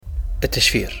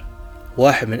التشفير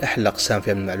واحد من أحلى أقسام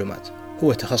في علم المعلومات،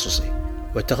 هو تخصصي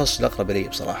والتخصص الأقرب لي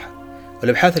بصراحة،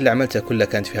 والأبحاث اللي عملتها كلها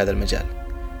كانت في هذا المجال.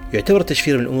 يعتبر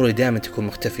التشفير من الأمور اللي دائما تكون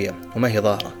مختفية وما هي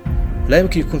ظاهرة، ولا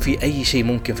يمكن يكون في أي شيء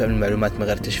ممكن في علم المعلومات من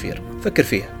غير التشفير. فكر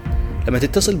فيها، لما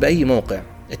تتصل بأي موقع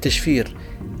التشفير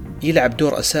يلعب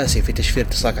دور أساسي في تشفير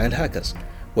اتصالك عن الهاكرز.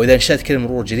 وإذا انشأت كلمة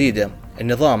مرور جديدة،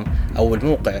 النظام أو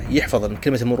الموقع يحفظ أن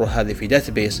كلمة المرور هذه في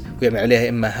داتابيس ويعمل عليها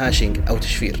إما هاشينج أو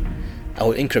تشفير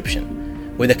أو الانكريبشن.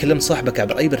 وإذا كلمت صاحبك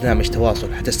عبر أي برنامج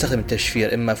تواصل حتستخدم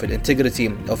التشفير إما في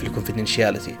الانتجريتي أو في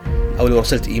الكونفيدنشياليتي، أو لو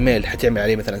رسلت إيميل حتعمل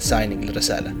عليه مثلا سايننج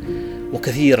للرسالة،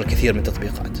 وكثير من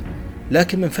التطبيقات.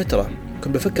 لكن من فترة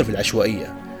كنت بفكر في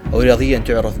العشوائية، أو رياضيا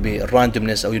تعرف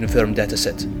بالراندومنس أو يونيفورم داتا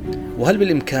سيت، وهل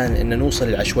بالإمكان أن نوصل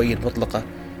للعشوائية المطلقة؟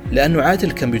 لأنه عادة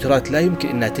الكمبيوترات لا يمكن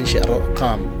أنها تنشئ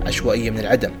أرقام عشوائية من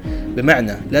العدم،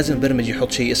 بمعنى لازم البرمجي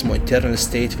يحط شيء اسمه internal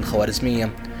state في الخوارزمية،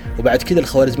 وبعد كده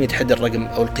الخوارزمية تحدد الرقم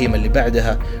أو القيمة اللي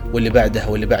بعدها واللي بعدها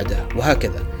واللي بعدها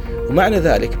وهكذا. ومعنى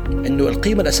ذلك أنه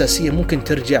القيمة الأساسية ممكن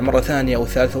ترجع مرة ثانية أو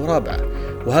ثالثة ورابعة،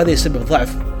 وهذا يسبب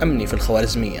ضعف أمني في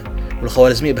الخوارزمية،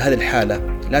 والخوارزمية بهذه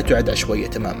الحالة لا تعد عشوائية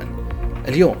تماما.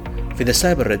 اليوم في ذا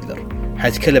سايبر ريدلر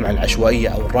حنتكلم عن العشوائية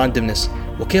أو الراندمنس،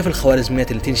 وكيف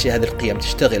الخوارزميات اللي تنشئ هذه القيم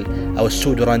تشتغل، أو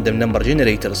السودو راندوم نمبر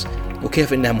جنريترز،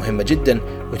 وكيف إنها مهمة جدا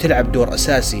وتلعب دور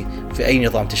أساسي في أي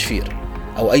نظام تشفير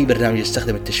أو أي برنامج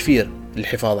يستخدم التشفير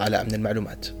للحفاظ على أمن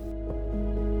المعلومات.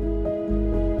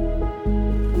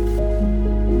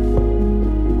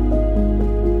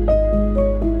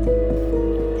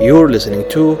 You're listening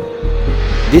to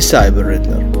The Cyber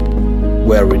Riddler,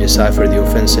 where we decipher the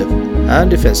offensive and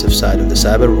defensive side of the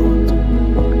cyber world.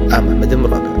 I'm أحمد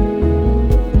مرابع.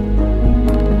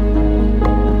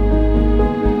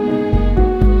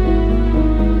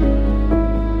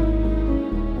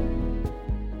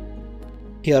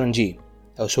 PRNG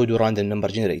أو Pseudo Random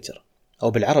Number Generator،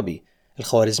 أو بالعربي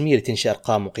الخوارزمية اللي تنشئ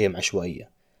أرقام وقيم عشوائية.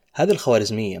 هذه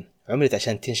الخوارزمية عملت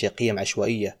عشان تنشئ قيم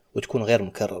عشوائية وتكون غير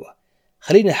مكررة.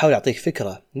 خليني أحاول أعطيك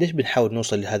فكرة ليش بنحاول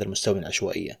نوصل لهذا المستوى من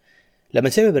العشوائية. لما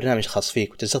تعمل برنامج خاص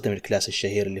فيك وتستخدم الكلاس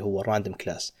الشهير اللي هو الراندوم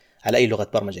كلاس على أي لغة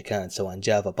برمجة كانت، سواء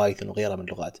جافا، بايثون وغيرها من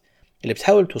اللغات، اللي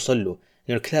بتحاول توصل له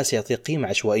إنه الكلاس يعطيك قيمة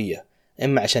عشوائية،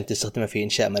 إما عشان تستخدمها في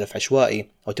إنشاء ملف عشوائي،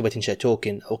 أو تبغى تنشأ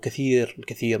توكن، أو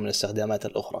الكثير من الاستخدامات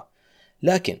الأخرى.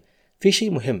 لكن في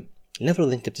شيء مهم،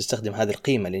 لنفرض أنت بتستخدم هذه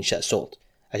القيمة لإنشاء سولت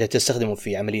عشان تستخدمه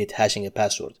في عملية هاشينج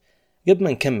باسورد. قبل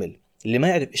ما نكمل، اللي ما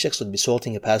يعرف إيش أقصد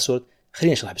بسولتينج باسورد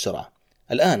خلينا نشرح بسرعة.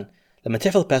 الآن لما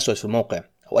تحفظ باسورد في موقع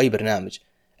أو أي برنامج،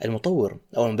 المطور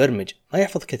أو المبرمج ما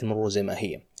يحفظ كلمة المرور زي ما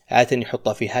هي، عادة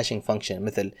يحطها في هاشينج فانكشن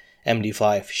مثل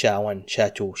MD5 SHA-1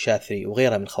 SHA-2 SHA-3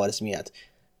 وغيرها من الخوارزميات،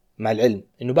 مع العلم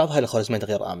إنه بعض هذه الخوارزميات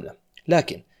غير آمنة.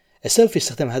 لكن السبب في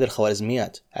استخدام هذه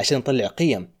الخوارزميات عشان نطلع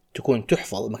قيم تكون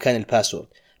تحفظ مكان الباسورد،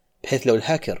 بحيث لو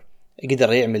الهاكر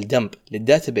يقدر يعمل دمب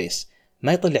للداتابيس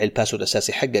ما يطلع الباسورد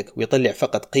الأساسي حقك ويطلع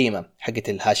فقط قيمة حقة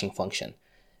الهاشينج فانكشن.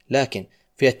 لكن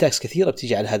في أتاكس كثيرة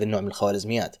بتيجي على هذا النوع من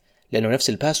الخوارزميات، لأنه نفس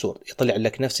الباسورد يطلع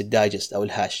لك نفس الدايجست أو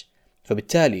الهاش.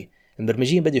 فبالتالي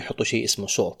المبرمجين بدأوا يحطوا شيء اسمه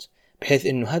سولت، بحيث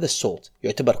إنه هذا السولت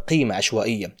يعتبر قيمة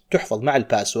عشوائية تحفظ مع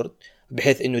الباسورد،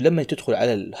 بحيث إنه لما تدخل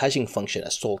على الهاشينج فانكشن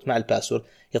السولت مع الباسورد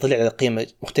يطلع لك قيمة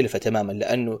مختلفة تماما،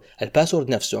 لأنه الباسورد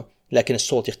نفسه لكن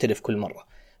السولت يختلف كل مرة.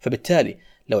 فبالتالي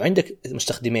لو عندك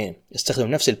مستخدمين يستخدموا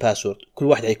نفس الباسورد، كل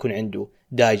واحد هيكون عنده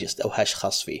دايجست أو هاش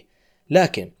خاص فيه.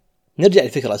 لكن نرجع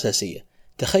للفكرة الأساسية.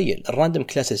 تخيل الراندوم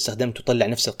كلاس اللي استخدمته طلع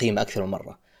نفس القيمة أكثر من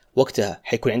مرة، وقتها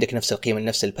حيكون عندك نفس القيمة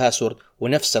لنفس الباسورد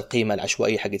ونفس القيمة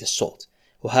العشوائية حقة السولت،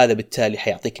 وهذا بالتالي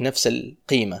حيعطيك نفس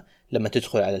القيمة لما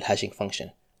تدخل على الهاشينج فانكشن،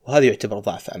 وهذا يعتبر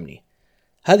ضعف أمني.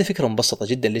 هذه فكرة مبسطة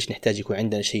جدا ليش نحتاج يكون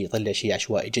عندنا شيء يطلع شيء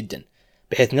عشوائي جدا،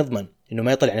 بحيث نضمن إنه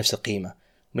ما يطلع نفس القيمة.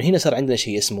 ومن هنا صار عندنا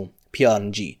شيء اسمه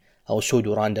PRNG أو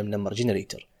Pseudo Random Number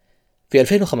Generator. في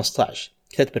 2015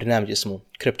 كتبت برنامج اسمه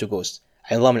CryptoGhost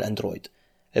على نظام الأندرويد.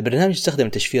 البرنامج يستخدم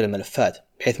تشفير الملفات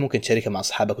بحيث ممكن تشاركها مع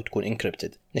أصحابك وتكون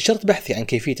انكريبتد. نشرت بحثي عن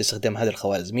كيفية استخدام هذه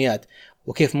الخوارزميات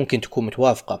وكيف ممكن تكون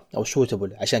متوافقة أو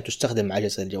suitable عشان تستخدم مع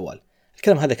أجهزة الجوال.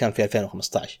 الكلام هذا كان في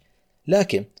 2015.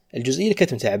 لكن الجزئية اللي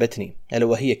كانت متعبتني ألا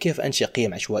وهي كيف أنشئ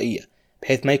قيم عشوائية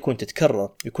بحيث ما يكون تتكرر،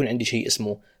 يكون عندي شيء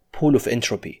اسمه pool of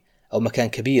entropy أو مكان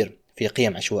كبير في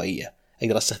قيم عشوائية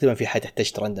أقدر أستخدمها في حالة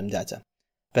تحتاج راندوم داتا.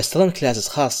 فاستخدمت كلاسز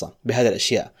خاصة بهذه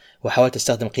الأشياء، وحاولت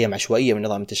أستخدم قيم عشوائية من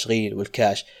نظام التشغيل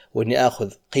والكاش، وإني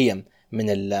أخذ قيم من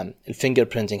الفينجر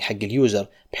برينتينج حق اليوزر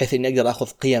بحيث إني أقدر أخذ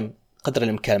قيم قدر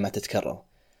الإمكان ما تتكرر.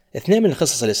 اثنين من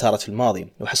القصص اللي صارت في الماضي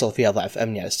وحصل فيها ضعف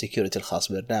أمني على السيكيورتي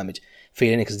الخاص بالبرنامج في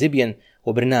لينكس ديبيان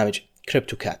وبرنامج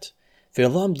كريبتوكات. في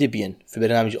نظام ديبيان في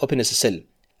برنامج OpenSSL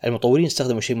المطورين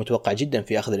استخدموا شيء متوقع جدا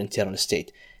في أخذ الانترنال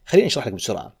ستيت. خليني أشرح لك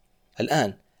بسرعة.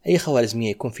 الآن أي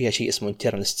خوارزمية يكون فيها شيء اسمه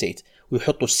internal state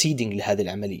ويحطوا seeding لهذه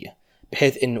العملية،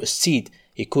 بحيث إنه السيد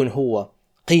يكون هو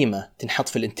قيمة تنحط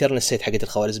في الانترنال ستيت حقت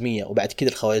الخوارزمية، وبعد كده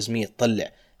الخوارزمية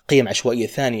تطلع قيم عشوائية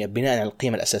ثانية بناء على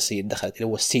القيمة الأساسية اللي دخلت اللي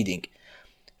هو السيدينج.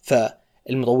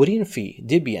 فالمطورين في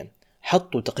ديبيان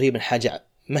حطوا تقريبا حاجة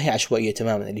ما هي عشوائية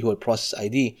تماما اللي هو البروسيس اي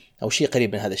دي أو شيء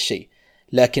قريب من هذا الشيء،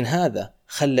 لكن هذا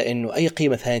خلى إنه أي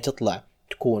قيمة ثانية تطلع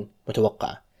تكون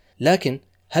متوقعة. لكن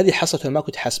هذه حصلت وما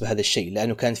كنت حاسب هذا الشيء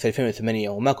لأنه كانت في 2008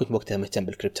 وما كنت وقتها مهتم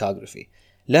بالكريبتوغرافي.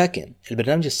 لكن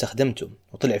البرنامج اللي استخدمته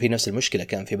وطلع فيه نفس المشكلة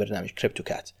كان في برنامج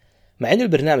كريبتوكات. مع أن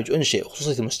البرنامج أنشئ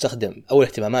وخصوصية المستخدم أو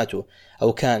اهتماماته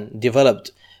أو كان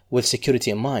developed with security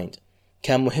in mind،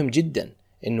 كان مهم جدا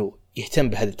أنه يهتم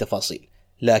بهذه التفاصيل،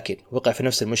 لكن وقع في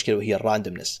نفس المشكلة وهي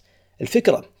الراندمنس.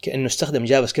 الفكرة كأنه استخدم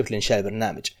جافا سكريبت لإنشاء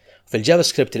البرنامج. في الجافا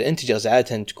سكريبت الانتجرز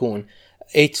عادة تكون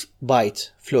 8 بايت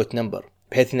float number،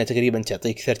 بحيث أنها تقريبا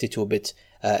تعطيك 32 بت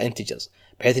integers،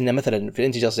 بحيث أنه مثلا في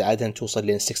الانتجرز عادة توصل ل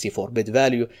 64 بت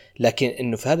value، لكن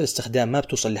أنه في هذا الاستخدام ما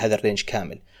بتوصل لهذا الرينج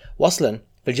كامل. وأصلا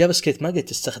في الجافا سكريبت ما قد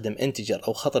تستخدم انتجر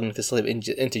أو خطر أنك تستخدم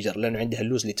انتجر لأنه عندها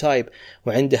اللوزلي تايب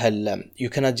وعندها you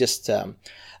cannot just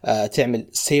تعمل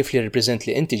safely represent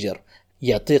لانتجر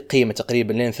يعطيك قيمة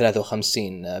تقريبا لين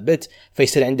 53 بت،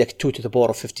 فيصير عندك 2 to the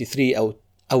power of 53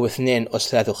 أو 2 أس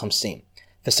 53.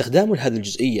 فاستخدامه لهذه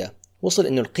الجزئية وصل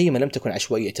إنه القيمة لم تكن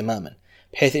عشوائية تماما،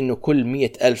 بحيث إنه كل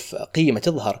 100,000 قيمة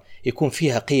تظهر يكون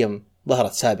فيها قيم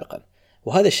ظهرت سابقا،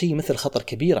 وهذا الشيء مثل خطر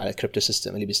كبير على الكريبتو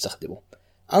سيستم اللي بيستخدمه.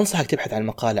 أنصحك تبحث عن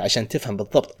مقالة عشان تفهم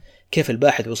بالضبط كيف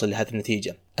الباحث وصل لهذه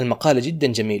النتيجة. المقالة جدا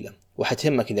جميلة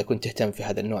وحتهمك إذا كنت تهتم في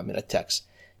هذا النوع من التاكس.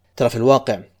 ترى في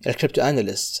الواقع الكريبتو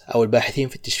أناليست أو الباحثين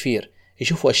في التشفير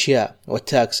يشوفوا أشياء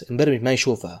والتاكس المبرمج ما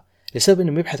يشوفها، لسبب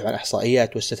إنهم يبحثوا عن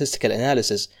إحصائيات وستاتستيكال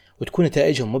أناليسيس وتكون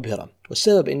نتائجهم مبهرة،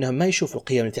 والسبب إنهم ما يشوفوا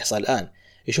القيم اللي تحصل الآن،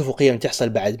 يشوفوا قيم تحصل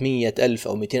بعد 100,000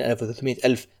 أو 200,000 أو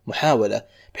 300,000 محاولة،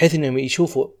 بحيث إنهم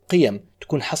يشوفوا قيم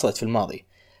تكون حصلت في الماضي.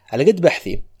 على قد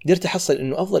بحثي قدرت أحصل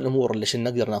إنه أفضل الأمور اللي عشان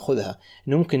نقدر نأخذها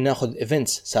إنه ممكن نأخذ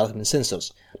إيفنتس صارت من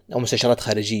سنسورز أو مستشعرات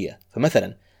خارجية،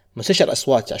 فمثلا مستشعر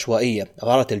أصوات عشوائية أو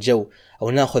غارات الجو،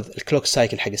 أو نأخذ الكلوك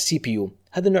سايكل حق السي بي يو.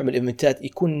 هذا النوع من الإيفنتات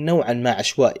يكون نوعا ما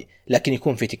عشوائي لكن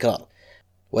يكون في تكرار.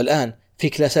 والآن في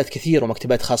كلاسات كثير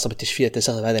ومكتبات خاصة بالتشفير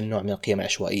تستخدم هذا النوع من القيم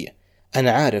العشوائية.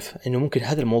 أنا عارف إنه ممكن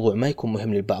هذا الموضوع ما يكون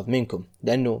مهم للبعض منكم،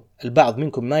 لأنه البعض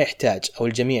منكم ما يحتاج أو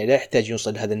الجميع لا يحتاج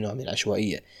يوصل لهذا النوع من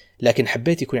العشوائية، لكن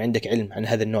حبيت يكون عندك علم عن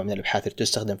هذا النوع من الأبحاث اللي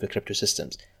تستخدم في الكريبتو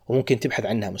سيستمز وممكن تبحث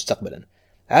عنها مستقبلا.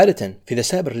 عادة في ذا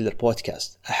سايبر ريدر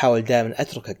بودكاست أحاول دائما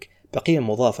أتركك بقيم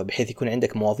مضافة بحيث يكون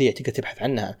عندك مواضيع تقدر تبحث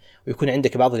عنها ويكون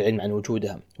عندك بعض العلم عن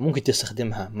وجودها وممكن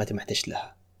تستخدمها ما تحتاج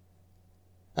لها.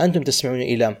 أنتم تسمعون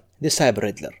إلى ذا سايبر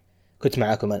ريدر، كنت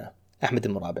معاكم أنا أحمد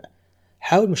المرابع.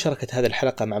 حاول مشاركة هذه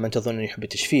الحلقة مع من تظن أنه يحب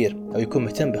التشفير أو يكون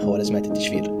مهتم بخوارزميات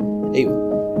التشفير.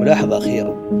 أيوة، ملاحظة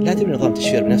أخيرة، لا تبني نظام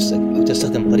تشفير بنفسك أو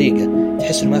تستخدم طريقة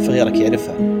تحس ما في غيرك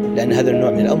يعرفها، لأن هذا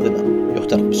النوع من الأنظمة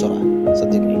يخترق بسرعة.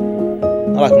 صدقني.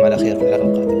 أراكم على خير في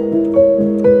الحلقة القادمة.